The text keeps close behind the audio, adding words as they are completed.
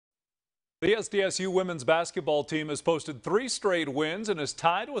The SDSU women's basketball team has posted 3 straight wins and is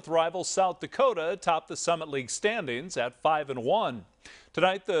tied with rival South Dakota atop the Summit League standings at 5-1.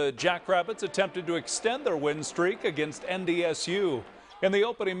 Tonight, the Jackrabbits attempted to extend their win streak against NDSU. In the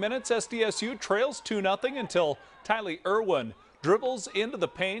opening minutes, SDSU trails 2-0 until Tylee Irwin dribbles into the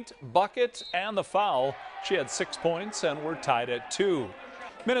paint, bucket, and the foul. She had 6 points and were tied at 2.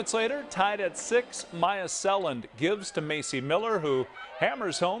 Minutes later, tied at 6, Maya Selland gives to Macy Miller, who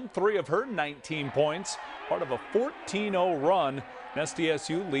hammers home 3 of her 19 points, part of a 14-0 run.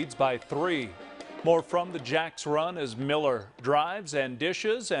 SDSU leads by 3. More from the Jacks run as Miller drives and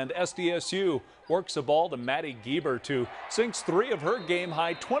dishes, and SDSU works the ball to Maddie Gieber, who sinks 3 of her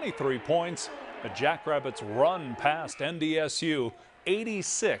game-high 23 points. The Jackrabbits run past NDSU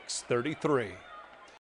 86-33.